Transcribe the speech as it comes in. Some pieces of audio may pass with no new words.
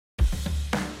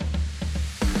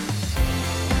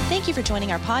Thank you for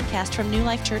joining our podcast from New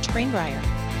Life Church Greenbrier.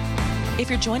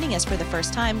 If you're joining us for the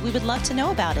first time, we would love to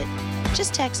know about it.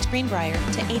 Just text Greenbrier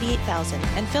to 88,000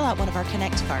 and fill out one of our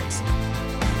Connect cards.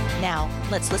 Now,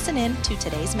 let's listen in to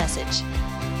today's message.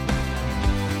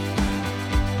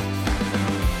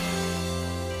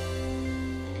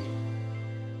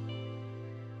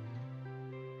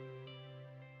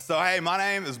 So, hey, my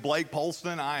name is Blake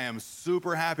Polston. I am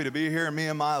super happy to be here. Me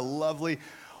and my lovely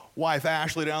wife,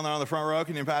 Ashley, down there on the front row.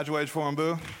 Can you patch a wage for him,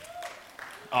 boo?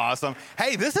 Awesome.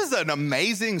 Hey, this is an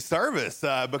amazing service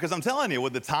because I'm telling you,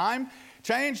 with the time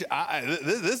change,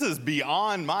 this is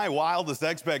beyond my wildest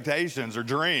expectations or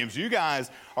dreams. You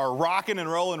guys are rocking and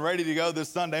rolling, ready to go this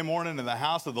Sunday morning in the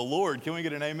house of the Lord. Can we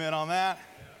get an amen on that?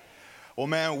 Well,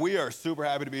 man, we are super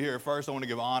happy to be here. First, I want to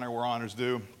give honor where honor's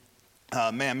due.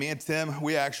 Man, me and Tim,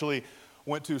 we actually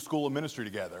went to school of ministry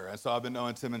together. And so I've been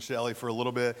knowing Tim and Shelly for a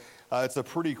little bit. It's a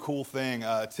pretty cool thing.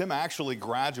 Tim actually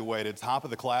graduated top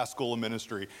of the class school of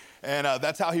ministry. And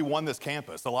that's how he won this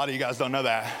campus. A lot of you guys don't know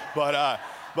that.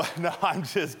 But no, I'm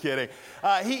just kidding.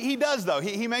 He does, though.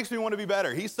 He makes me want to be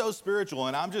better. He's so spiritual,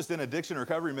 and I'm just in addiction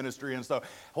recovery ministry. And so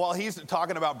while he's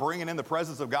talking about bringing in the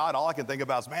presence of God, all I can think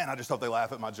about is, man, I just hope they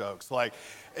laugh at my jokes. Like,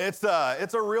 it's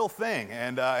a real thing.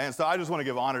 And so I just want to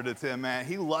give honor to Tim, man.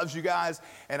 He loves you guys.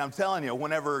 And I'm telling you,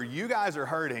 whenever you guys are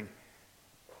hurting,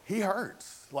 he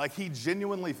hurts. Like, he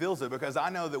genuinely feels it, because I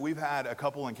know that we've had a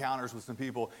couple encounters with some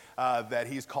people that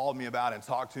he's called me about and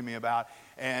talked to me about.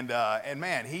 And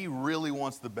man, he really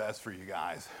wants the best for you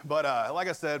guys. But like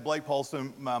I said, Blake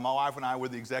Polston, my wife and I were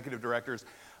the executive directors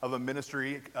of a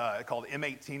ministry called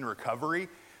M18 Recovery.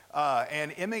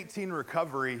 And M18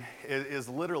 Recovery is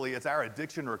literally, it's our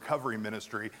addiction recovery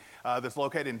ministry that's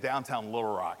located in downtown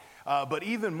Little Rock. But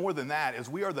even more than that is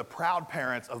we are the proud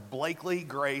parents of Blakely,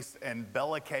 Grace, and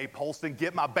Bella K. Polston.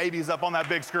 Get my babies up on that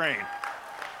big screen.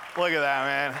 Look at that,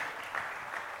 man.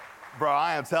 Bro,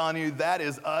 I am telling you, that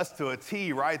is us to a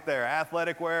T right there.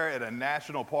 Athletic wear at a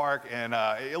national park. And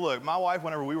look, my wife,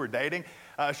 whenever we were dating,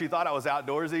 she thought I was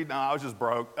outdoorsy. No, I was just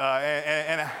broke.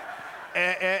 And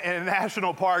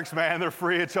national parks, man, they're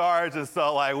free of charge. And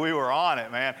so, like, we were on it,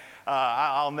 man.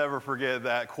 I'll never forget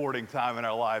that courting time in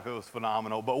our life. It was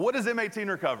phenomenal. But what is M18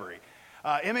 Recovery?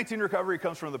 M18 Recovery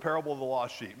comes from the parable of the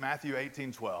lost sheep, Matthew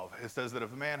 18:12. It says that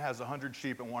if a man has 100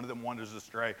 sheep and one of them wanders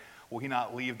astray, will he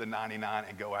not leave the 99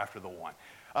 and go after the one?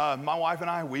 My wife and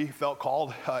I, we felt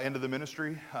called into the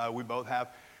ministry. We both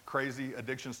have crazy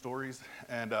addiction stories,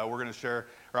 and I'm going to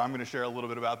share a little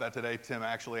bit about that today. Tim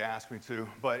actually asked me to.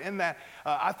 But in that,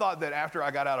 I thought that after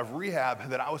I got out of rehab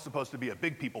that I was supposed to be a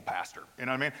big people pastor. You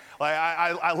know what I mean? Like,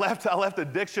 I left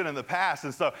addiction in the past,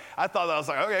 and so I thought that I was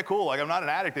like, okay, cool. Like, I'm not an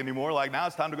addict anymore. Like, now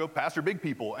it's time to go pastor big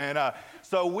people. And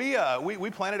so we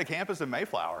planted a campus in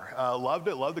Mayflower. Loved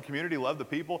it, loved the community, loved the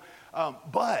people.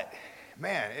 But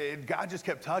man, God just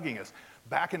kept tugging us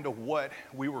back into what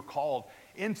we were called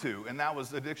into, and that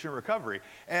was addiction recovery.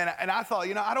 And I thought,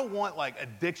 I don't want like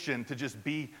addiction to just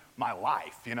be my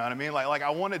life, you know what I mean? Like I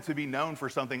want it to be known for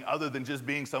something other than just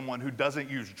being someone who doesn't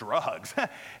use drugs.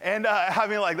 And I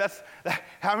mean, like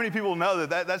how many people know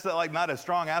that's like not a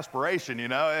strong aspiration,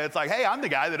 It's like, hey, I'm the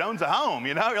guy that owns a home,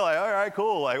 You're like, all right,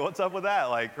 cool. Like, what's up with that?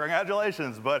 Like,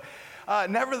 congratulations. But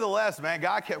nevertheless, man,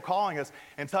 God kept calling us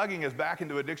and tugging us back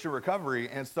into addiction recovery.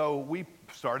 And so we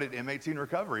started M18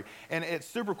 Recovery. And it's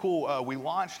super cool. We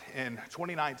launched in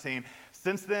 2019.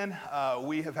 Since then,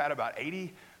 we have had about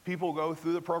 80 people go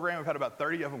through the program. We've had about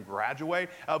 30 of them graduate.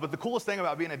 But the coolest thing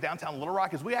about being in downtown Little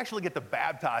Rock is we actually get to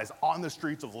baptize on the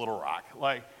streets of Little Rock.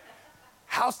 Like,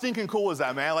 how stinking cool is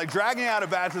that, man? Like, dragging out a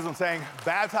baptism, saying,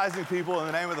 baptizing people in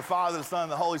the name of the Father, the Son,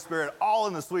 and the Holy Spirit, all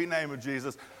in the sweet name of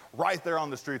Jesus, right there on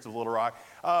the streets of Little Rock.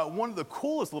 One of the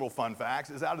coolest little fun facts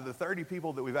is out of the 30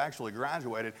 people that we've actually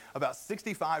graduated, about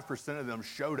 65% of them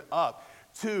showed up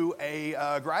to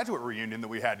a graduate reunion that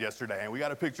we had yesterday. And we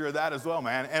got a picture of that as well,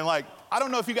 man. And like, I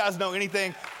don't know if you guys know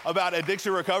anything about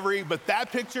addiction recovery, but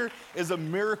that picture is a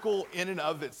miracle in and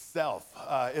of itself.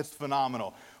 It's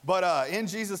phenomenal. But in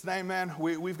Jesus' name, man,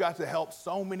 we've got to help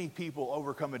so many people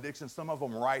overcome addiction, some of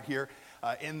them right here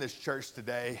in this church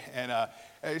today. And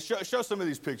show some of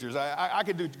these pictures. I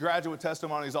could do graduate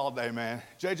testimonies all day, man.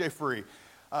 JJ Free.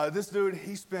 This dude,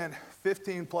 he spent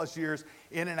 15 plus years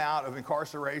in and out of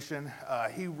incarceration.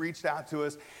 He reached out to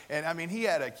us, and I mean, he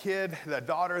had a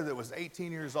daughter that was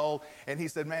 18 years old, and he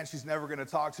said, man, she's never gonna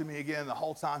talk to me again. The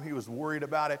whole time he was worried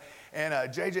about it. And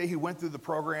JJ, he went through the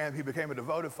program. He became a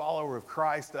devoted follower of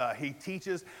Christ. He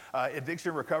teaches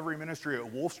addiction recovery ministry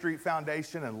at Wolf Street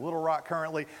Foundation in Little Rock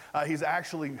currently. He's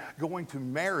actually going to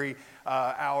marry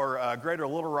our Greater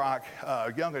Little Rock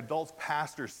young adults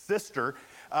pastor's sister.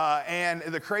 And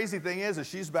the crazy thing is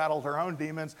she's battled her own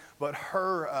demons, but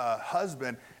her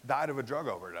husband died of a drug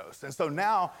overdose. And so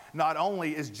now, not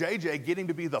only is JJ getting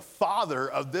to be the father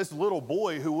of this little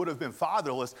boy who would have been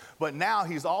fatherless, but now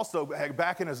he's also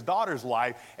back in his daughter's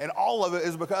life, and all of it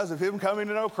is because of him coming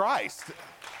to know Christ.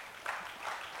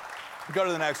 Go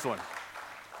to the next one.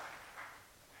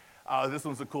 This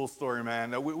one's a cool story,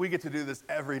 man. We get to do this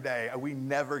every day. We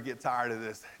never get tired of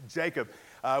this. Jacob,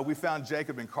 we found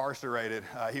Jacob incarcerated.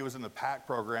 He was in the PAC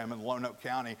program in Lonoke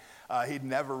County. He'd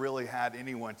never really had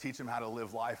anyone teach him how to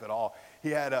live life at all.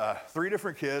 He had 3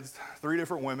 different kids, 3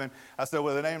 different women. I said,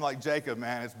 with a name like Jacob,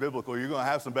 man, it's biblical. You're going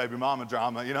to have some baby mama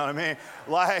drama, you know what I mean?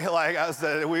 Like I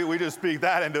said, we just speak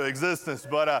that into existence.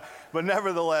 But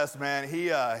nevertheless, man,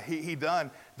 he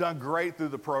done great through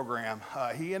the program.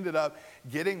 He ended up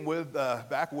getting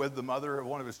back with the mother of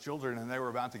one of his children, and they were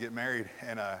about to get married,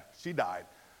 and she died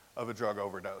of a drug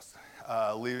overdose,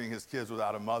 leaving his kids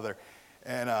without a mother.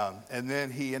 And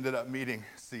then he ended up meeting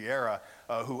Sierra,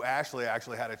 who actually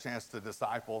had a chance to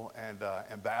disciple and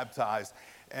baptize.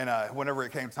 And whenever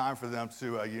it came time for them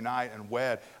to unite and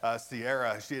wed,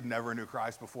 Sierra, she had never knew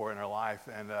Christ before in her life,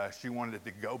 and she wanted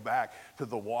to go back to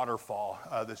the waterfall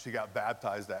that she got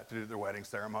baptized at to do their wedding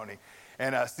ceremony.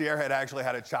 And Sierra had actually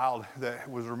had a child that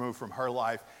was removed from her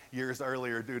life years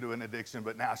earlier due to an addiction,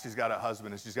 but now she's got a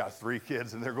husband and she's got 3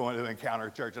 kids, and they're going to Encounter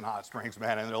Church in Hot Springs,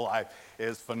 man, and their life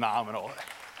is phenomenal.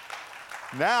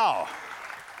 Now,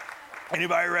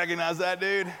 anybody recognize that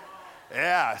dude?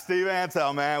 Yeah, Steve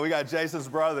Antel, man. We got Jason's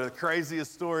brother, the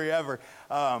craziest story ever.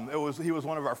 He was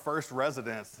one of our first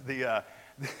residents.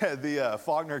 The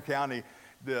Faulkner County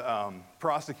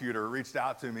prosecutor reached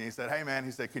out to me. He said, hey, man,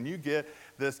 he said, can you get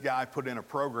this guy put in a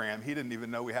program? He didn't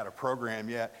even know we had a program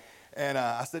yet. And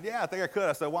I said, yeah, I think I could.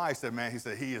 I said, why? He said, man,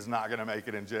 he is not going to make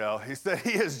it in jail. He said,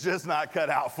 he is just not cut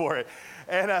out for it.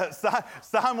 And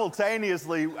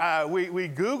simultaneously, we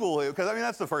Google it, because, I mean,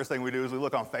 that's the first thing we do is we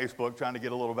look on Facebook trying to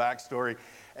get a little backstory.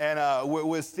 And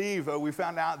with Steve, we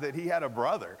found out that he had a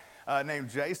brother named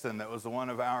Jason that was one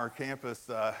of our campus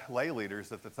lay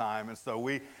leaders at the time. And so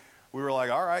we were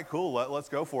like, all right, cool, let's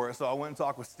go for it. So I went and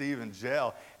talked with Steve in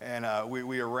jail, and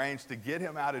we arranged to get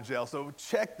him out of jail. So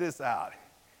check this out.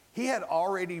 He had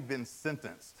already been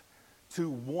sentenced to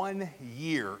 1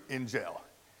 year in jail,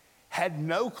 had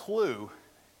no clue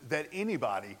that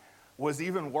anybody was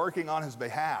even working on his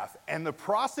behalf. And the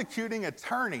prosecuting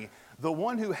attorney, the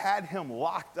one who had him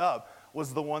locked up,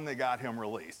 was the one that got him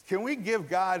released. Can we give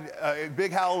God a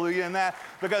big hallelujah in that?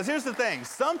 Because here's the thing,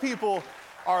 some people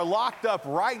are locked up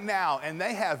right now and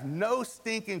they have no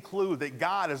stinking clue that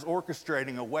God is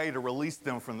orchestrating a way to release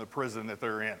them from the prison that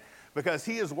they're in, because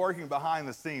he is working behind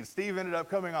the scenes. Steve ended up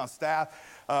coming on staff.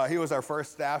 He was our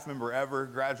first staff member ever,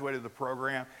 graduated the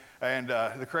program. And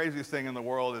the craziest thing in the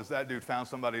world is that dude found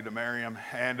somebody to marry him.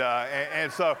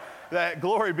 And so that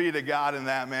glory be to God in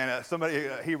that, man. Somebody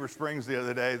at Heber Springs the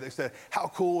other day, they said,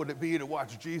 how cool would it be to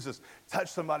watch Jesus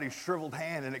touch somebody's shriveled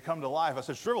hand and it come to life? I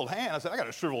said, shriveled hand? I said, I got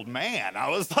a shriveled man. I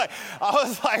was like,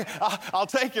 I'll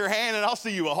take your hand and I'll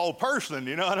see you a whole person.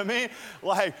 You know what I mean?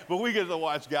 But we get to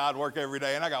watch God work every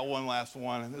day. And I got one last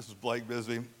one, and this is Blake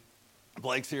Bisbee.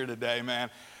 Blake's here today, man.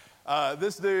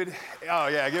 This dude, oh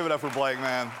yeah, give it up for Blake,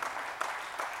 man.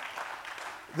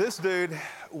 This dude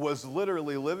was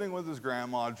literally living with his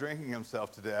grandma, drinking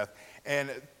himself to death.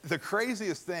 And the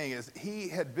craziest thing is he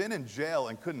had been in jail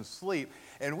and couldn't sleep.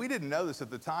 And we didn't know this at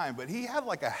the time, but he had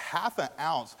like a ½ an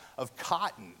ounce of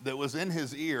cotton that was in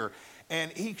his ear.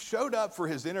 And he showed up for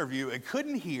his interview and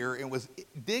couldn't hear and was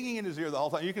digging in his ear the whole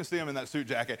time. You can see him in that suit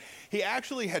jacket. He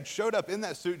actually had showed up in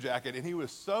that suit jacket, and he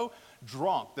was so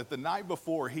drunk that the night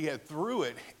before he had threw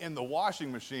it in the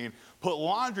washing machine, put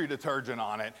laundry detergent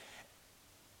on it,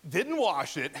 didn't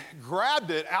wash it, grabbed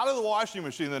it out of the washing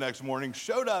machine the next morning,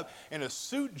 showed up in a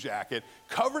suit jacket,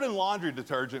 covered in laundry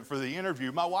detergent for the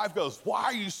interview. My wife goes, why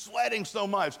are you sweating so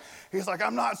much? He's like,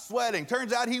 I'm not sweating.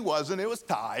 Turns out he wasn't. It was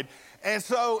tied. And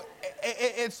so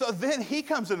then he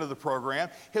comes into the program.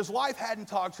 His wife hadn't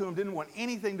talked to him, didn't want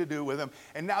anything to do with him,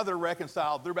 and now they're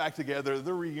reconciled. They're back together.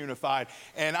 They're reunified.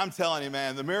 And I'm telling you,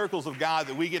 man, the miracles of God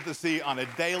that we get to see on a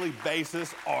daily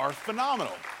basis are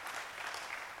phenomenal.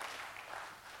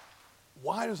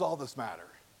 Why does all this matter?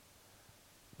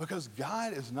 Because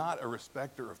God is not a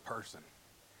respecter of person.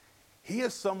 He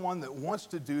is someone that wants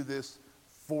to do this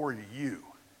for you.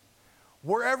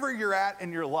 Wherever you're at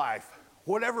in your life,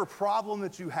 whatever problem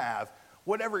that you have,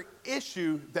 whatever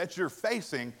issue that you're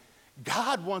facing,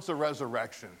 God wants a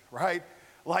resurrection, right?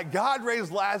 Like God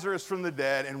raised Lazarus from the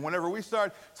dead, and whenever we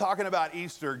start talking about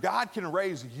Easter, God can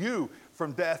raise you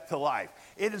from death to life.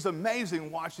 It is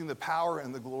amazing watching the power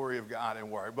and the glory of God in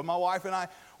work. But my wife and I,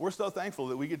 we're so thankful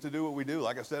that we get to do what we do.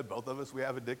 Like I said, both of us, we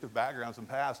have addictive backgrounds and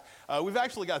past. We've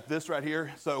actually got this right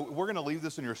here. So we're going to leave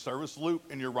this in your service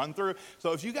loop, in your run through.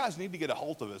 So if you guys need to get a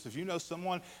hold of us, if you know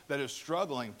someone that is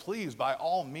struggling, please, by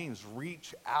all means,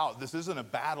 reach out. This isn't a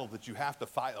battle that you have to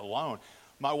fight alone.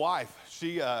 My wife,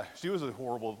 she was a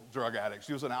horrible drug addict.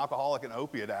 She was an alcoholic and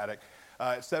opiate addict.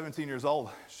 At 17 years old,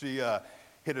 she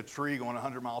hit a tree going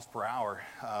 100 miles per hour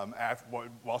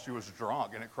while she was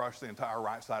drunk, and it crushed the entire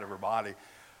right side of her body.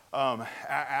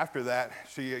 After that,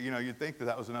 she, you'd think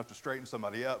that was enough to straighten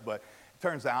somebody up, but it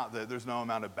turns out that there's no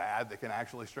amount of bad that can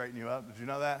actually straighten you up. Did you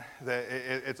know that? That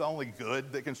it's only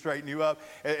good that can straighten you up.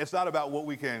 It's not about what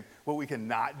we can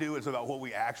not do. It's about what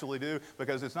we actually do,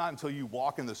 because it's not until you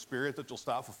walk in the Spirit that you'll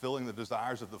stop fulfilling the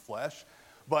desires of the flesh.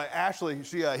 But Ashley,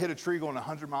 she hit a tree going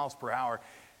 100 miles per hour,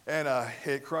 and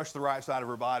it crushed the right side of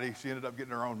her body. She ended up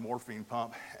getting her own morphine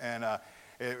pump, and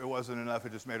it wasn't enough.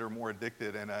 It just made her more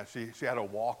addicted, and she had a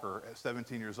walker at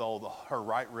 17 years old. Her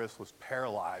right wrist was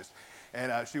paralyzed,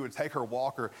 and she would take her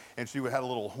walker, and she would have a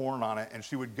little horn on it, and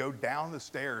she would go down the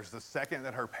stairs the second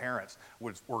that her parents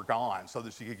were gone so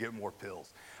that she could get more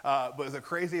pills. But the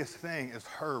craziest thing is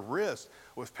her wrist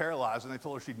was paralyzed, and they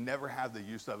told her she'd never have the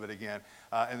use of it again.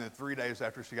 And then 3 days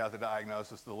after she got the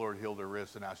diagnosis, the Lord healed her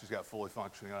wrist, and now she's got fully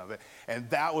functioning of it. And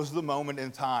that was the moment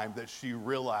in time that she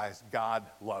realized God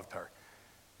loved her.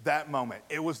 That moment.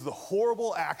 It was the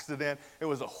horrible accident. It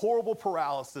was a horrible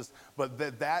paralysis, but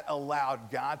that allowed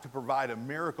God to provide a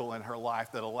miracle in her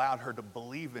life that allowed her to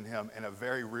believe in him in a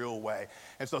very real way.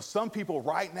 And so some people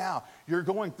right now, you're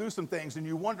going through some things and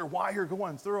you wonder why you're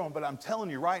going through them, but I'm telling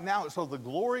you right now, so the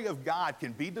glory of God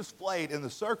can be displayed in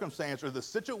the circumstance or the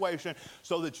situation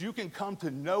so that you can come to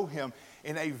know him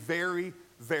in a very,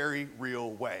 very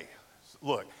real way.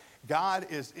 Look, God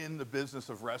is in the business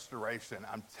of restoration.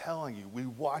 I'm telling you, we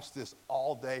watch this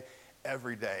all day,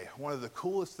 every day. One of the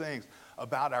coolest things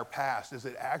about our past is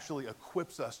it actually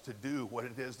equips us to do what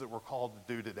it is that we're called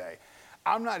to do today.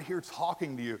 I'm not here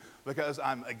talking to you because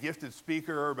I'm a gifted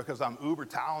speaker or because I'm uber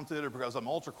talented or because I'm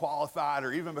ultra qualified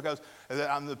or even because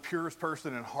I'm the purest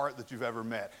person in heart that you've ever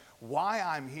met. Why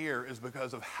I'm here is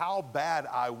because of how bad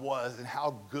I was and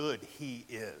how good he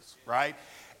is, right?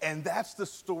 And that's the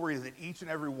story that each and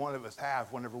every one of us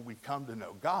have whenever we come to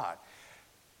know God.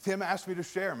 Tim asked me to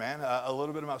share, man, a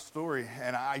little bit of my story.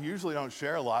 And I usually don't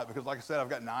share a lot because, like I said, I've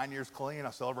got 9 years clean.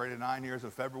 I celebrated 9 years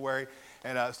in February.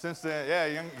 And since then, yeah,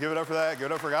 you can give it up for that. Give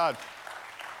it up for God.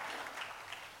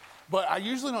 But I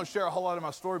usually don't share a whole lot of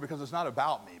my story because it's not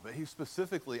about me. But he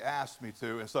specifically asked me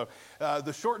to. And so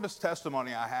the shortest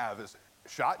testimony I have is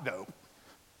shot dope,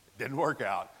 didn't work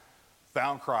out,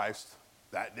 found Christ,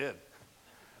 that did.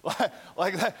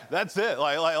 Like that, that's it.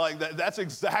 That's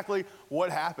exactly what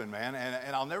happened, man.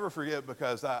 And I'll never forget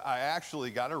because I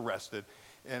actually got arrested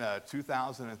in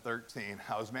 2013.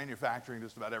 I was manufacturing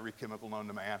just about every chemical known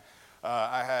to man.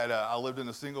 I lived in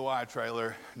a single wide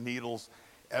trailer, needles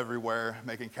everywhere,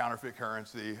 making counterfeit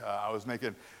currency.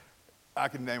 I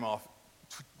can name off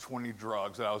 20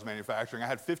 drugs that I was manufacturing. I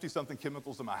had 50-something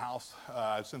chemicals in my house.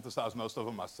 I synthesized most of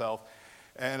them myself.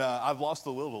 And I've lost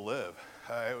the will to live.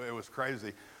 It was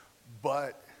crazy.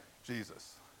 But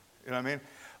Jesus, you know what I mean?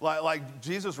 Like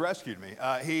Jesus rescued me.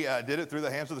 He did it through the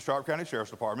hands of the Sharp County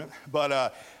Sheriff's Department.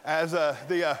 But as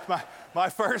my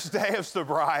first day of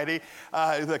sobriety,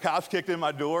 the cops kicked in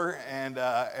my door and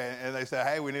they said,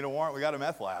 hey, we need a warrant. We got a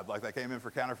meth lab. Like they came in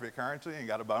for counterfeit currency and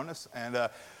got a bonus. And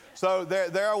so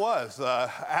there I was,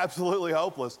 absolutely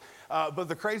hopeless. But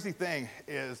the crazy thing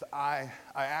is I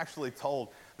actually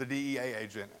told the DEA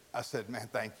agent, I said, man,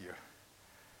 thank you.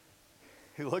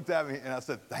 He looked at me and I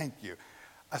said, thank you.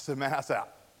 I said, man,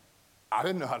 I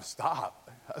didn't know how to stop.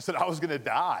 I said, I was going to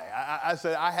die. I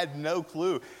said, I had no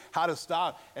clue how to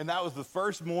stop. And that was the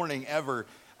first morning ever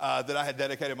that I had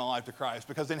dedicated my life to Christ.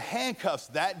 Because in handcuffs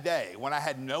that day, when I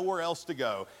had nowhere else to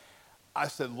go, I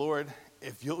said, Lord,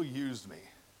 if you'll use me,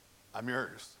 I'm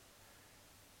yours.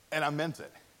 And I meant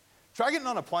it. Try getting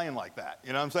on a plane like that.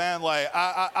 You know what I'm saying? Like,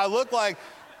 I look like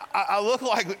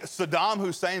Saddam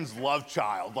Hussein's love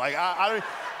child. Like, I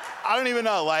don't even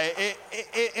know. Like,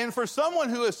 and for someone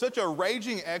who is such a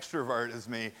raging extrovert as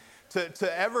me,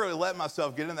 to ever let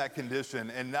myself get in that condition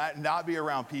and not be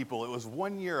around people, it was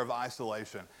 1 year of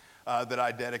isolation that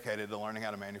I dedicated to learning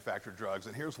how to manufacture drugs.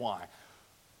 And here's why.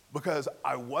 Because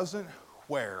I wasn't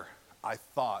where I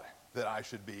thought that I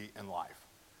should be in life.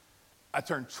 I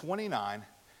turned 29.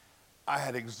 I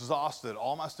had exhausted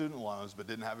all my student loans but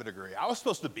didn't have a degree. I was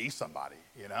supposed to be somebody,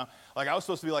 you know? Like I was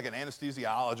supposed to be like an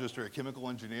anesthesiologist or a chemical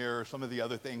engineer or some of the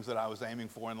other things that I was aiming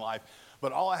for in life.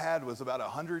 But all I had was about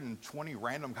 120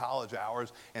 random college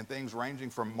hours and things ranging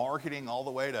from marketing all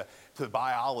the way to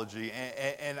biology.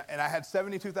 And I had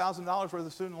 $72,000 worth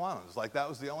of student loans. Like, that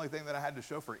was the only thing that I had to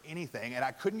show for anything. And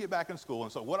I couldn't get back in school.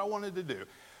 And so what I wanted to do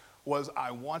was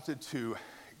I wanted to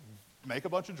make a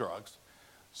bunch of drugs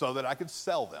so that I could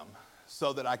sell them,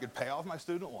 so that I could pay off my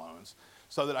student loans,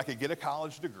 so that I could get a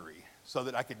college degree, so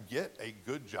that I could get a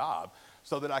good job,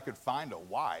 so that I could find a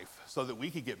wife, so that we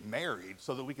could get married,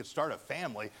 so that we could start a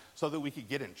family, so that we could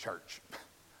get in church,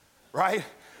 right?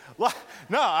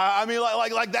 No, I mean,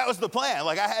 like that was the plan.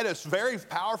 Like, I had this very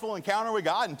powerful encounter with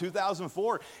God in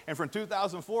 2004, and from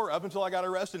 2004 up until I got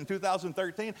arrested in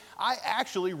 2013, I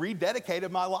actually rededicated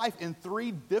my life in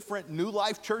 3 different New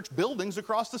Life Church buildings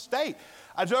across the state.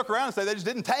 I joke around and say they just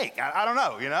didn't take. I don't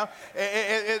know, you know?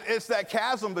 It's that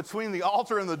chasm between the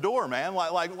altar and the door, man,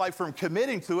 like from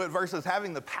committing to it versus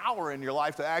having the power in your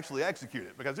life to actually execute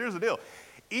it. Because here's the deal,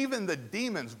 even the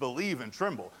demons believe and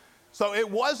tremble. So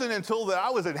it wasn't until that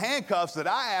I was in handcuffs that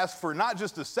I asked for not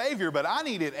just a Savior, but I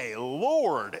needed a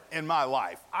Lord in my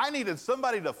life. I needed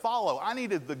somebody to follow. I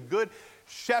needed the good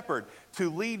shepherd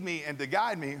to lead me and to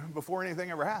guide me before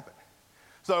anything ever happened.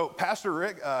 So Pastor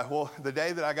Rick, the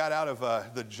day that I got out of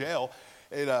the jail,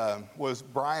 it was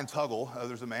Brian Tuggle.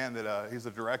 There's a man that he's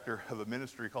a director of a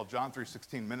ministry called John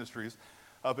 3:16 Ministries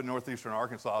up in northeastern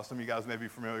Arkansas. Some of you guys may be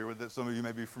familiar with it. Some of you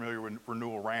may be familiar with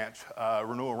Renewal Ranch.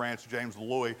 Renewal Ranch, James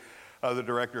Loy, the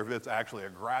director of it's actually a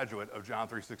graduate of John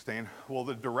 3:16. Well,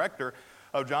 the director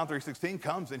of John 3:16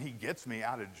 comes and he gets me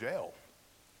out of jail.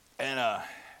 And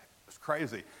it's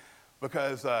crazy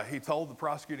because he told the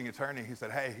prosecuting attorney, he said,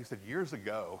 hey, he said, years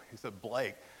ago, he said,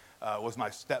 Blake was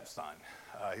my stepson.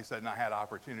 He said, and I had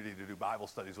opportunity to do Bible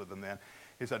studies with him then.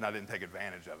 He said, and I didn't take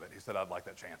advantage of it. He said, I'd like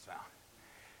that chance now.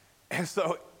 And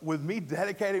so with me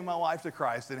dedicating my life to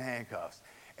Christ in handcuffs,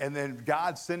 and then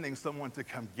God sending someone to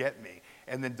come get me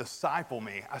and then disciple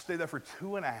me, I stayed there for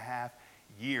 2.5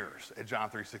 years at John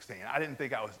 3:16. I didn't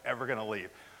think I was ever going to leave.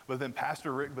 But then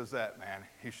Pastor Rick Bazette, man,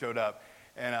 he showed up.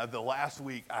 And the last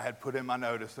week I had put in my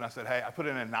notice, and I said, hey, I put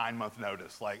in a 9-month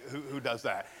notice. Like, who does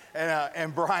that?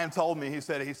 And Brian told me, he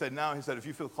said, no, he said, if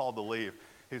you feel called to leave,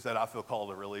 he said, I feel called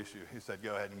to release you. He said,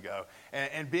 go ahead and go.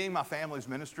 And being my family's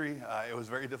ministry, it was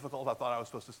very difficult. I thought I was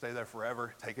supposed to stay there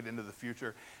forever, take it into the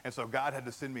future. And so God had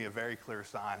to send me a very clear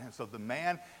sign. And so the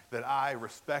man that I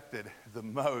respected the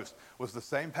most was the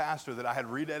same pastor that I had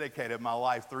rededicated my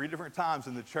life 3 different times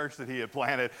in the church that he had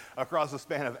planted across a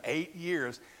span of 8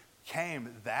 years,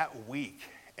 came that week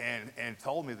and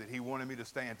told me that he wanted me to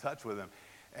stay in touch with him.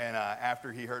 And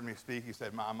after he heard me speak, he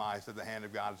said, my, he said, the hand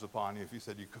of God is upon you. If you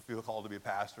said you feel called to be a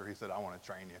pastor, he said, I want to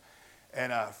train you.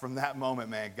 And from that moment,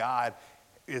 man, God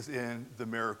is in the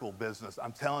miracle business.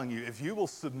 I'm telling you, if you will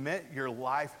submit your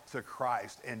life to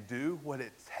Christ and do what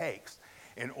it takes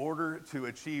in order to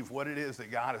achieve what it is that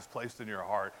God has placed in your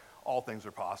heart, all things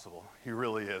are possible. He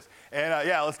really is. And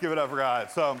let's give it up for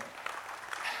God. So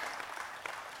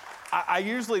I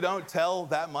usually don't tell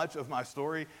that much of my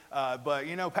story, but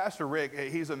you know, Pastor Rick,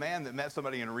 he's a man that met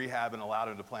somebody in rehab and allowed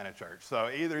him to plant a church. So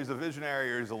either he's a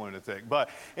visionary or he's a lunatic. But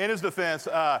in his defense,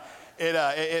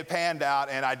 it panned out,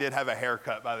 and I did have a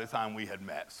haircut by the time we had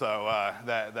met. So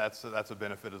that's a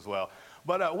benefit as well.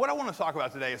 But what I want to talk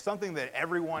about today is something that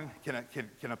everyone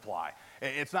can apply.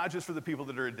 It's not just for the people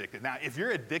that are addicted. Now, if you're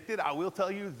addicted, I will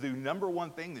tell you the number one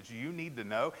thing that you need to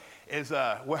know is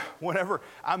whenever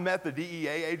I met the DEA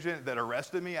agent that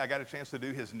arrested me, I got a chance to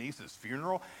do his niece's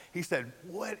funeral. He said,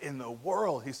 what in the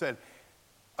world? He said,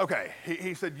 okay,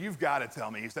 he said, you've got to tell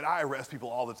me. He said, I arrest people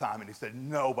all the time. And he said,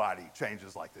 nobody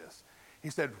changes like this. He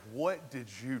said, what did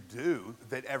you do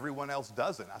that everyone else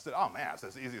doesn't? I said, oh man,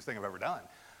 that's the easiest thing I've ever done.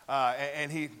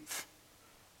 And he,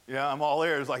 you know, I'm all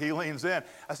ears, like he leans in.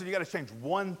 I said, you got to change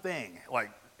one thing. Like,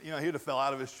 you know, he would have fell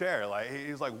out of his chair. Like,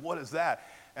 he's like, what is that?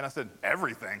 And I said,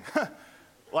 everything.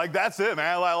 Like, that's it,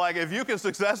 man. Like, if you can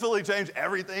successfully change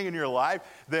everything in your life,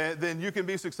 then you can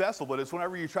be successful. But it's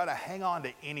whenever you try to hang on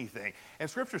to anything. And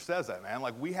Scripture says that, man.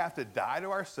 Like, we have to die to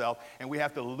ourselves, and we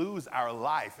have to lose our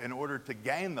life in order to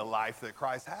gain the life that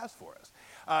Christ has for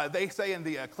us. They say in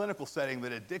the clinical setting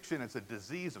that addiction is a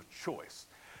disease of choice.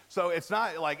 So it's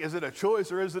not like, is it a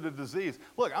choice or is it a disease?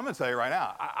 Look, I'm going to tell you right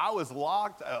now, I was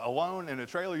locked alone in a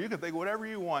trailer. You can think whatever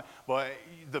you want, but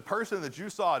the person that you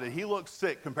saw, did he look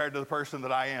sick compared to the person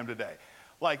that I am today?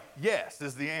 Like, yes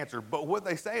is the answer. But what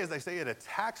they say is it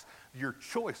attacks your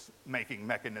choice-making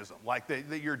mechanism. Like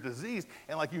that you're diseased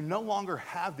and like you no longer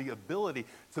have the ability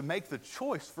to make the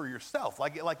choice for yourself.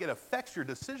 Like it affects your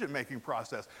decision-making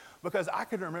process. Because I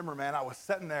can remember, man, I was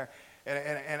sitting there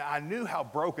and I knew how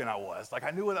broken I was. Like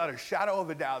I knew without a shadow of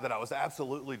a doubt that I was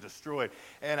absolutely destroyed.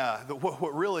 And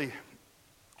what really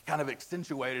kind of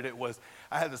accentuated it was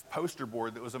I had this poster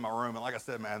board that was in my room. And like I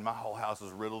said, man, my whole house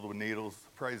was riddled with needles.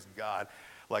 Praise God.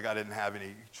 Like I didn't have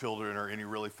any children or any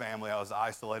really family. I was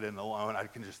isolated and alone. I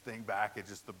can just think back at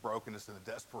just the brokenness and the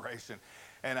desperation.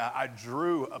 And I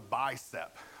drew a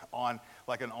bicep on,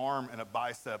 like an arm and a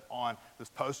bicep on this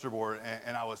poster board.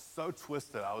 And I was so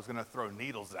twisted, I was going to throw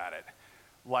needles at it,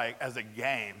 like as a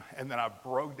game. And then I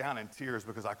broke down in tears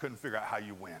because I couldn't figure out how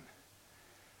you win.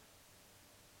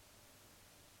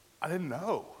 I didn't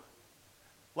know.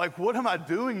 Like, what am I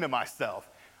doing to myself?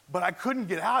 But I couldn't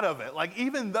get out of it. Like,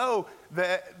 even though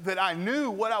that I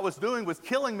knew what I was doing was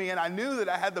killing me, and I knew that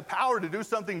I had the power to do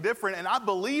something different, and I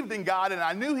believed in God, and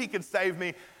I knew He could save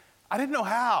me, I didn't know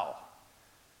how.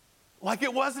 Like,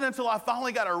 it wasn't until I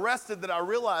finally got arrested that I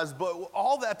realized. But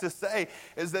all that to say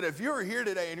is that if you're here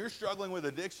today and you're struggling with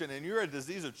addiction and you're a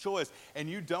disease of choice and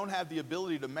you don't have the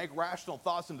ability to make rational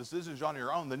thoughts and decisions on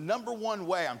your own, the number one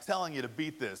way I'm telling you to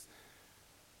beat this,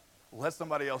 let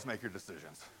somebody else make your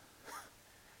decisions.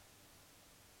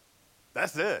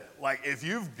 That's it. Like, if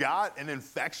you've got an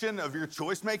infection of your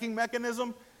choice-making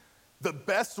mechanism, the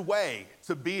best way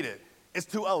to beat it is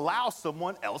to allow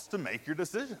someone else to make your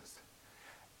decisions.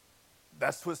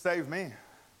 That's what saved me.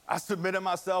 I submitted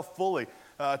myself fully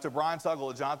to Brian Tuggle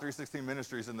at John 3:16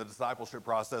 Ministries in the discipleship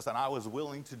process, and I was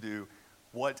willing to do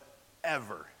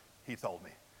whatever he told me.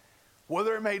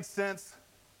 Whether it made sense,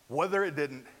 whether it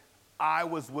didn't, I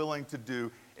was willing to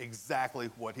do exactly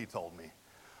what he told me.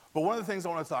 But one of the things I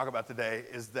want to talk about today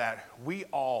is that we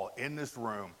all in this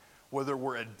room, whether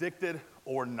we're addicted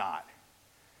or not,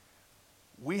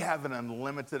 we have an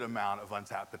unlimited amount of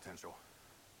untapped potential.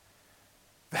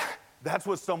 That's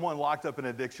what someone locked up in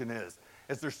addiction is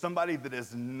there's somebody that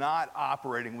is not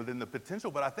operating within the potential.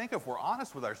 But I think if we're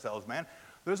honest with ourselves, man,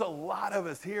 there's a lot of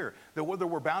us here that whether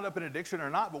we're bound up in addiction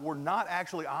or not, but we're not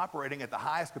actually operating at the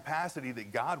highest capacity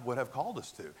that God would have called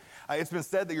us to. It's been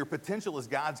said that your potential is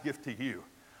God's gift to you.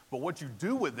 But what you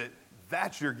do with it,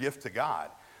 that's your gift to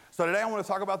God. So today I want to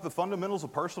talk about the fundamentals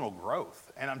of personal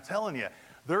growth. And I'm telling you,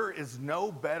 there is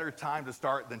no better time to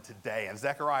start than today. And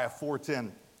Zechariah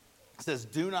 4:10 says,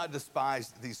 "Do not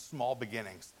despise these small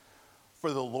beginnings,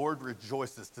 for the Lord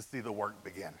rejoices to see the work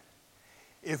begin."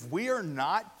 If we are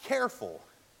not careful,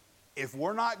 if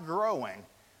we're not growing,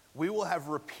 we will have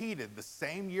repeated the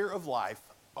same year of life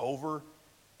over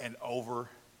and over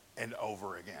and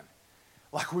over again.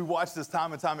 Like we watch this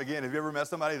time and time again. Have you ever met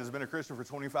somebody that's been a Christian for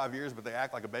 25 years, but they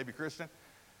act like a baby Christian?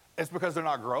 It's because they're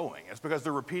not growing. It's because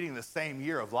they're repeating the same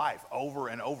year of life over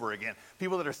and over again.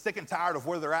 People that are sick and tired of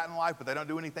where they're at in life, but they don't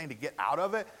do anything to get out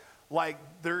of it, like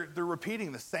they're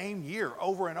repeating the same year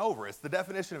over and over. It's the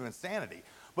definition of insanity.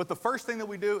 But the first thing that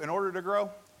we do in order to grow,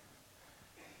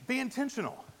 be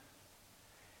intentional.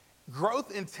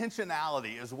 Growth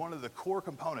intentionality is one of the core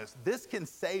components. This can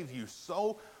save you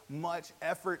so much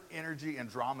effort, energy, and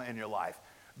drama in your life.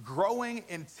 Growing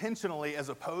intentionally as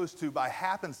opposed to by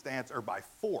happenstance or by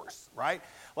force, right?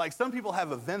 Like some people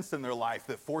have events in their life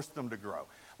that force them to grow.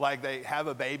 Like they have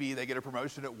a baby, they get a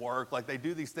promotion at work, like they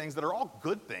do these things that are all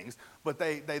good things, but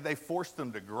they force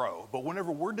them to grow. But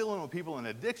whenever we're dealing with people in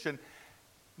addiction,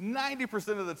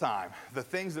 90% of the time, the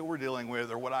things that we're dealing with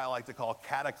are what I like to call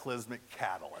cataclysmic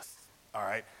catalysts, all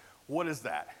right? What is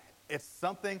that? It's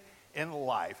something in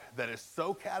life that is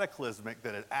so cataclysmic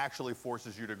that it actually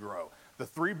forces you to grow. The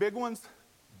three big ones: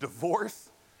 divorce,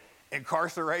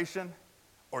 incarceration,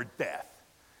 or death.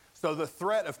 So the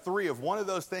threat of three of one of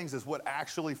those things is what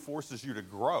actually forces you to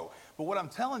grow. But what I'm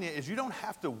telling you is you don't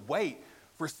have to wait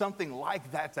for something like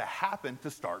that to happen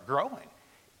to start growing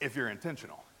if you're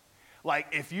intentional. Like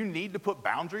if you need to put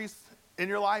boundaries in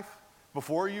your life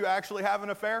before you actually have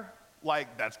an affair,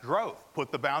 like that's growth.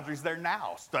 Put the boundaries there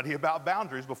now. Study about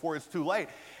boundaries before it's too late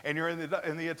and you're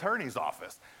in the attorney's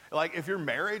office. Like if your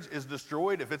marriage is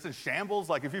destroyed, if it's in shambles,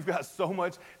 like if you've got so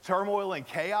much turmoil and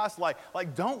chaos, like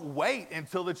don't wait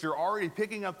until that you're already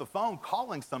picking up the phone,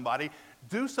 calling somebody.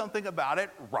 Do something about it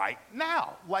right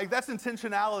now. Like that's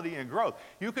intentionality and growth.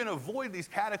 You can avoid these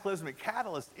cataclysmic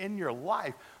catalysts in your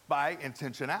life by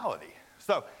intentionality.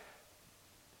 So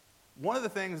one of the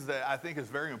things that I think is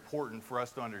very important for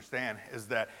us to understand is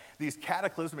that these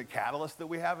cataclysmic catalysts that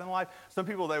we have in life, some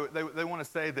people, they want to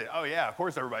say that, oh yeah, of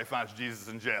course everybody finds Jesus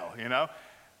in jail, you know?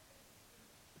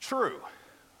 True.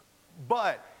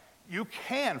 But You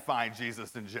can find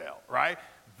Jesus in jail, right?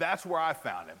 That's where I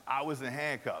found him. I was in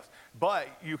handcuffs. But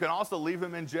you can also leave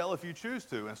him in jail if you choose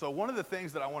to. And so one of the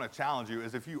things that I want to challenge you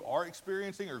is if you are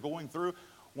experiencing or going through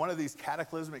one of these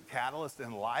cataclysmic catalysts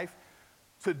in life,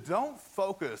 to don't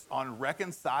focus on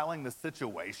reconciling the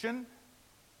situation,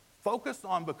 focus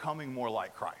on becoming more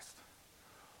like Christ.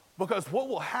 Because what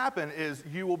will happen is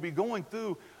you will be going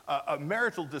through a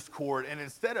marital discord, and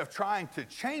instead of trying to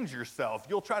change yourself,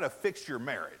 you'll try to fix your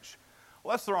marriage.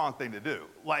 Well, that's the wrong thing to do.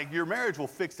 Like, your marriage will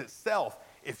fix itself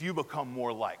if you become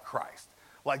more like Christ.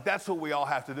 Like, that's what we all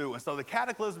have to do. And so the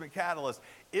cataclysmic catalyst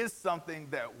is something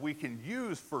that we can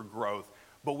use for growth,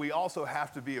 but we also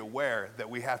have to be aware that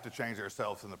we have to change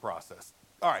ourselves in the process.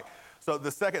 All right, so the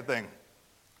second thing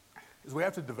is we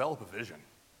have to develop a vision.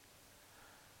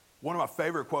 One of my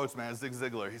favorite quotes, man, is Zig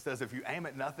Ziglar. He says, if you aim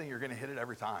at nothing, you're going to hit it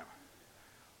every time.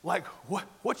 Like,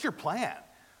 what's your plan?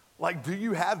 Like, do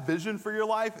you have vision for your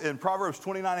life? In Proverbs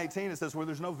 29:18, it says, where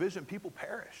there's no vision, people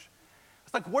perish.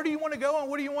 It's like, where do you want to go and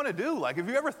what do you want to do? Like, have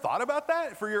you ever thought about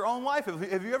that for your own life?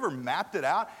 Have you ever mapped it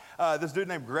out? This dude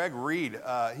named Greg Reed,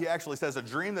 he actually says, a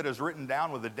dream that is written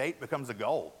down with a date becomes a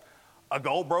goal. A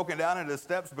goal broken down into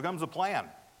steps becomes a plan.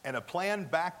 And a plan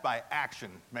backed by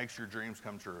action makes your dreams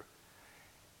come true.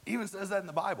 Even says that in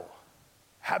the Bible.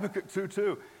 Habakkuk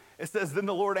 2:2. It says, then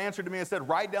the Lord answered to me and said,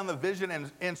 write down the vision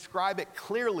and inscribe it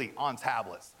clearly on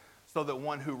tablets so that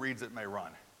one who reads it may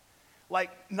run.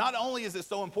 Like, not only is it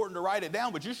so important to write it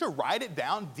down, but you should write it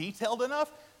down detailed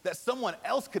enough that someone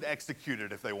else could execute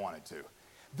it if they wanted to.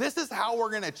 This is how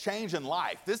we're going to change in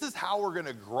life. This is how we're going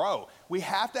to grow. We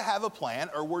have to have a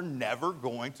plan or we're never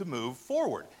going to move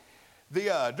forward.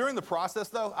 During the process,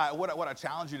 though, what I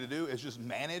challenge you to do is just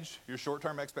manage your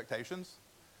short-term expectations.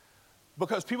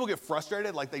 Because people get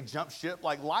frustrated, like they jump ship.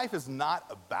 Like, life is not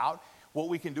about what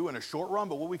we can do in a short run,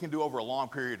 but what we can do over a long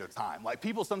period of time. Like,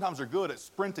 people sometimes are good at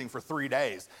sprinting for 3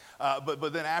 days,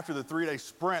 but then after the 3-day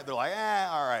sprint, they're like,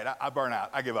 all right, I burn out,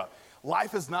 I give up.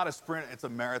 Life is not a sprint, it's a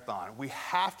marathon. We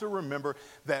have to remember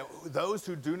that those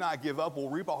who do not give up will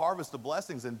reap a harvest of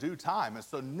blessings in due time. And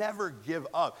so never give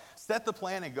up. Set the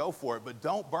plan and go for it, but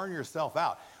don't burn yourself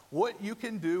out. What you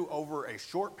can do over a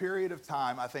short period of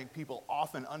time, I think people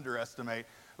often underestimate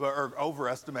or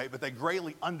overestimate, but they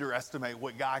greatly underestimate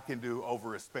what God can do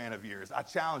over a span of years. I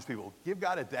challenge people, give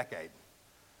God a decade.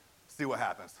 See what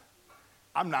happens.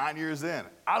 I'm 9 years in.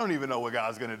 I don't even know what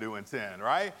God's going to do in 10,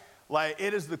 right? Like,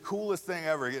 it is the coolest thing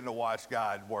ever getting to watch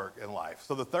God work in life.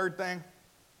 So the third thing,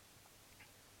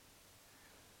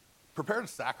 prepare to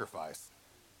sacrifice.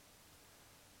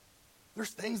 There's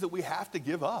things that we have to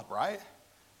give up, right?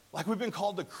 Like, we've been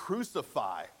called to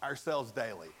crucify ourselves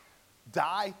daily,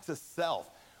 die to self.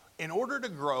 In order to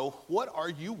grow, what are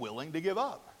you willing to give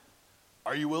up?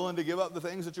 Are you willing to give up the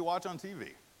things that you watch on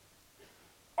TV?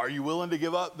 Are you willing to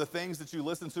give up the things that you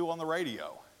listen to on the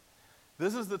radio?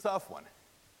 This is the tough one.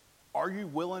 Are you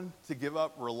willing to give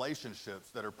up relationships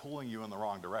that are pulling you in the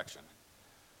wrong direction?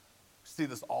 We see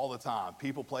this all the time.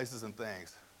 People, places, and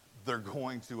things. They're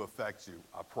going to affect you,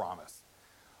 I promise.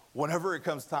 Whenever it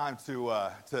comes time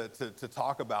to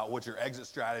talk about what your exit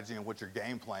strategy and what your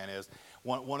game plan is,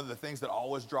 one of the things that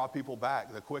always draw people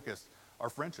back the quickest are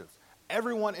friendships.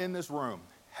 Everyone in this room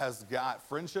has got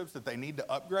friendships that they need to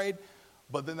upgrade,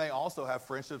 but then they also have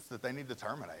friendships that they need to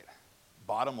terminate.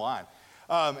 Bottom line.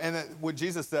 And what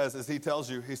Jesus says is he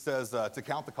says to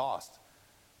count the cost.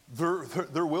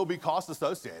 There will be costs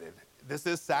associated. This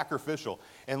is sacrificial.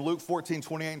 In Luke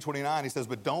 14:28 and 29, he says,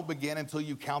 but don't begin until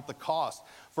you count the cost.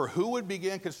 For who would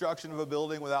begin construction of a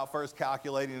building without first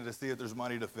calculating to see if there's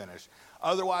money to finish?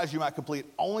 Otherwise, you might complete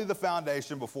only the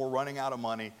foundation before running out of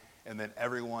money, and then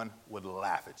everyone would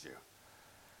laugh at you.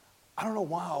 I don't know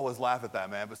why I always laugh at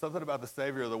that, man, but something about the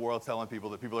Savior of the world telling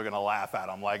people that people are going to laugh at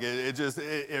him, like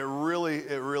it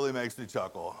really makes me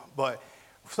chuckle. But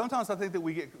sometimes I think that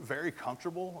we get very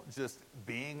comfortable just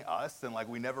being us, and like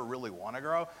we never really want to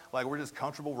grow. Like, we're just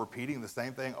comfortable repeating the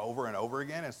same thing over and over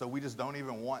again, and so we just don't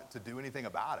even want to do anything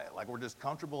about it. Like, we're just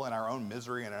comfortable in our own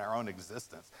misery and in our own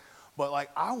existence. But like,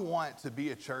 I want to be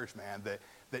a church, man,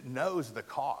 that knows the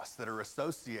costs that are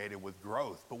associated with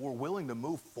growth, but we're willing to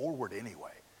move forward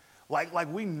anyway.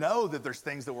 Like we know that there's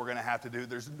things that we're going to have to do.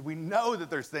 We know that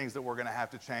there's things that we're going to have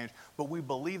to change, but we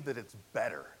believe that it's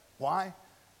better. Why?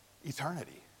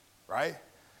 Eternity, right?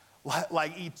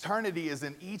 Like eternity is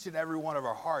in each and every one of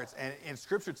our hearts. And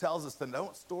Scripture tells us to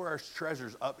don't store our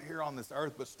treasures up here on this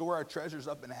earth, but store our treasures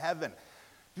up in heaven.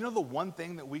 You know the one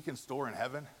thing that we can store in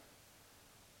heaven?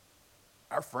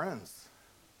 Our friends,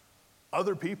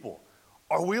 other people.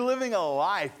 Are we living a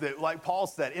life that, like Paul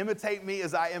said, imitate me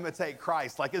as I imitate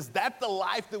Christ? Like, is that the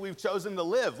life that we've chosen to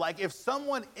live? Like, if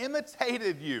someone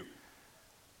imitated you,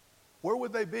 where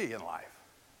would they be in life?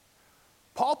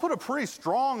 Paul put a pretty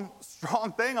strong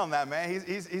thing on that, man.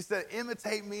 He said,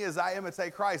 imitate me as I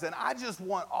imitate Christ. And I just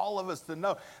want all of us to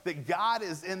know that God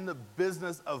is in the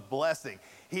business of blessing.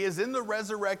 He is in the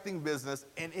resurrecting business,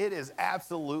 and it is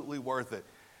absolutely worth it.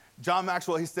 John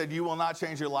Maxwell, he said, you will not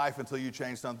change your life until you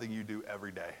change something you do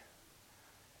every day.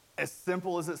 As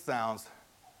simple as it sounds,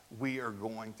 we are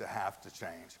going to have to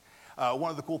change.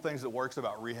 One of the cool things that works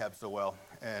about rehab so well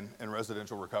and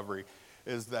residential recovery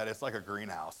is that it's like a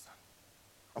greenhouse.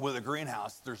 With a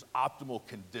greenhouse, there's optimal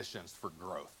conditions for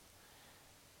growth.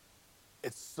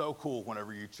 It's so cool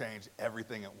whenever you change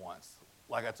everything at once.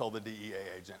 Like I told the DEA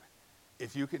agent,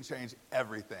 if you can change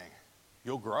everything,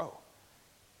 you'll grow.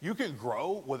 You can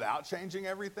grow without changing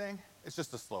everything. It's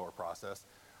just a slower process.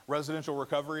 Residential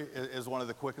recovery is one of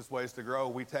the quickest ways to grow.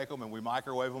 We take them and we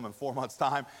microwave them in 4 months'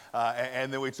 time,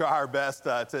 and then we try our best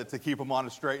to keep them on a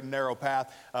straight and narrow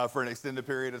path for an extended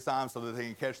period of time so that they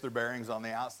can catch their bearings on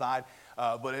the outside.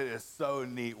 But it is so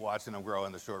neat watching them grow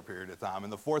in the short period of time.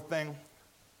 And the fourth thing,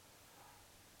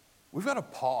 we've got to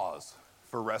pause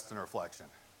for rest and reflection.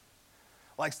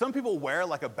 Like, some people wear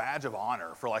like a badge of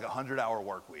honor for like a 100-hour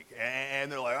work week.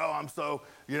 And they're like, oh, I'm so,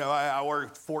 I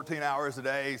work 14 hours a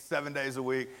day, 7 days a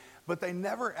week. But they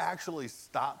never actually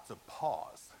stop to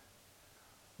pause.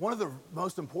 One of the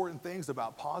most important things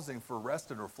about pausing for rest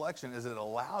and reflection is it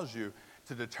allows you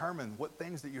to determine what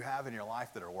things that you have in your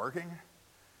life that are working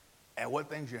and what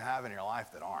things you have in your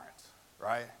life that aren't,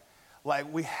 right?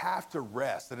 Like, we have to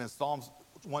rest. And in Psalms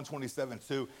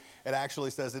 127:2, it actually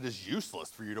says it is useless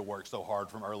for you to work so hard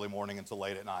from early morning until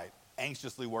late at night,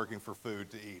 anxiously working for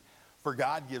food to eat. For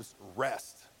God gives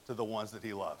rest to the ones that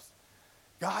he loves.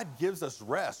 God gives us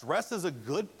rest. Rest is a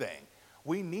good thing.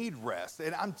 We need rest.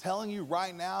 And I'm telling you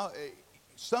right now,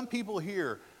 some people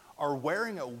here are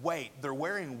wearing a weight. They're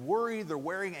wearing worry. They're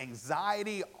wearing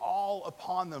anxiety all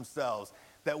upon themselves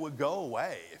that would go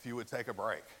away if you would take a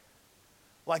break.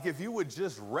 Like, if you would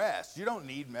just rest. You don't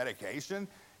need medication.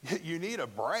 You need a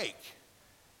break.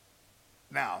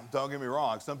 Now, don't get me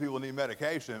wrong. Some people need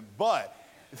medication, but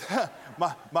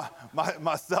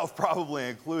myself probably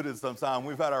included sometimes.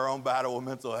 We've had our own battle with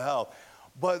mental health.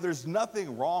 But there's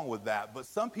nothing wrong with that. But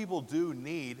some people do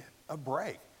need a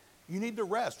break. You need to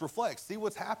rest, reflect, see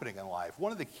what's happening in life.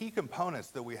 One of the key components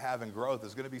that we have in growth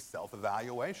is going to be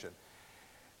self-evaluation.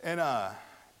 And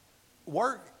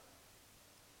work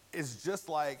is just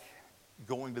like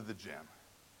going to the gym.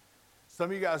 Some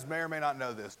of you guys may or may not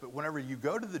know this, but whenever you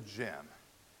go to the gym,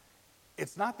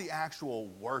 it's not the actual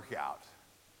workout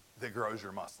that grows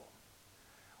your muscle.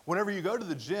 Whenever you go to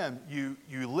the gym, you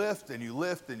lift and you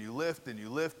lift and you lift and you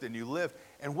lift and you lift.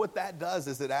 And what that does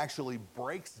is it actually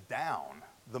breaks down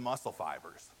the muscle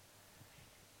fibers.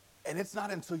 And it's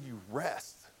not until you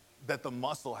rest that the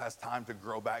muscle has time to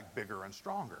grow back bigger and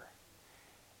stronger.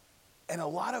 And a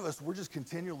lot of us, we're just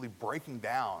continually breaking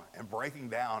down and breaking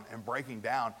down and breaking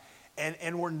down.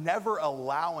 And we're never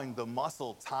allowing the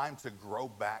muscle time to grow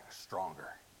back stronger.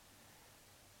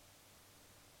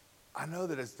 I know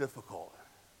that it's difficult,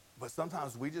 but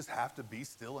sometimes we just have to be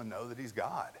still and know that he's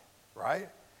God, right?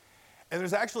 And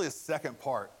there's actually a second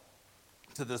part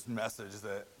to this message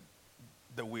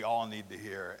that we all need to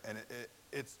hear. And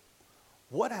it's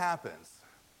what happens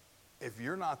if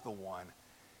you're not the one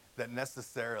that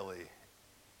necessarily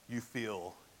you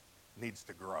feel needs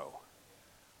to grow?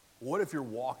 What if you're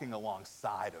walking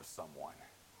alongside of someone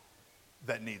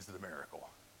that needs the miracle?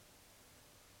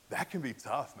 That can be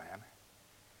tough, man.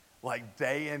 Like,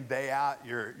 day in, day out,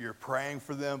 you're praying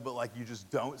for them, but like you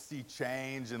just don't see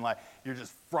change, and like you're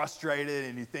just frustrated,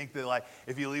 and you think that like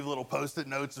if you leave little Post-it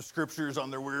notes of scriptures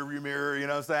on their rearview mirror, you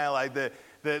know what I'm saying, like that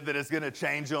it's gonna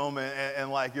change them,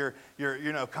 and like you're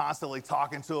constantly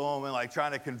talking to them and like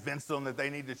trying to convince them that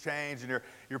they need to change, and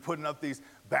you're putting up these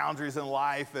boundaries in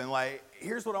life, and like,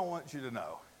 here's what I want you to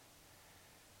know.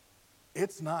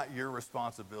 It's not your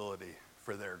responsibility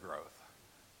for their growth.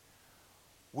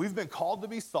 We've been called to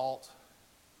be salt.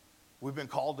 We've been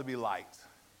called to be light.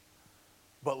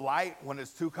 But light, when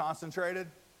it's too concentrated,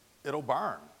 it'll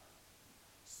burn.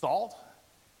 Salt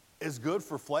is good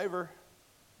for flavor,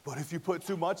 but if you put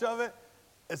too much of it,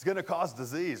 it's going to cause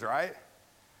disease, right?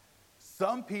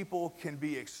 Some people can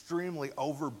be extremely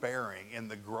overbearing in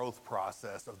the growth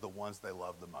process of the ones they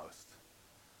love the most.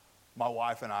 My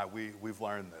wife and I, we've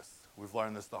learned this. We've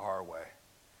learned this the hard way.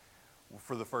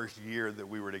 For the first year that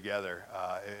we were together,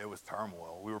 it was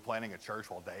turmoil. We were planning a church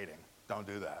while dating. Don't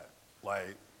do that.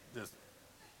 Like, just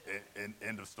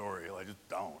end of story. Like, just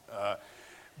don't.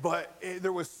 But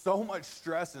there was so much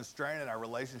stress and strain in our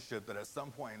relationship that at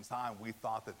some point in time, we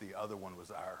thought that the other one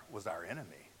was our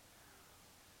enemy.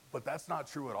 But that's not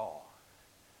true at all.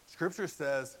 Scripture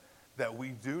says that we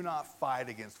do not fight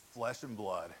against flesh and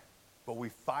blood, but we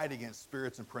fight against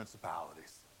spirits and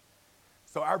principalities.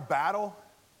 So our battle,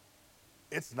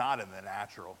 it's not in the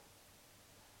natural.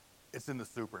 It's in the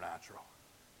supernatural.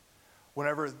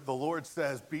 Whenever the Lord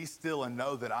says, be still and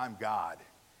know that I'm God,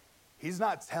 he's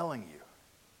not telling you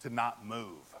to not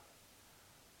move.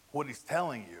 What he's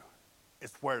telling you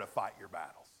is where to fight your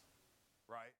battles,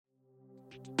 right?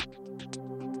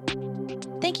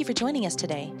 Thank you for joining us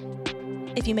today.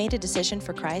 If you made a decision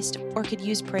for Christ or could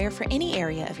use prayer for any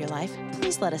area of your life,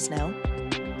 please let us know.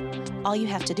 All you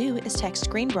have to do is text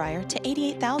Greenbrier to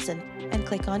 88,000 and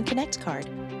click on Connect Card.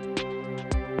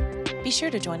 Be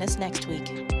sure to join us next week.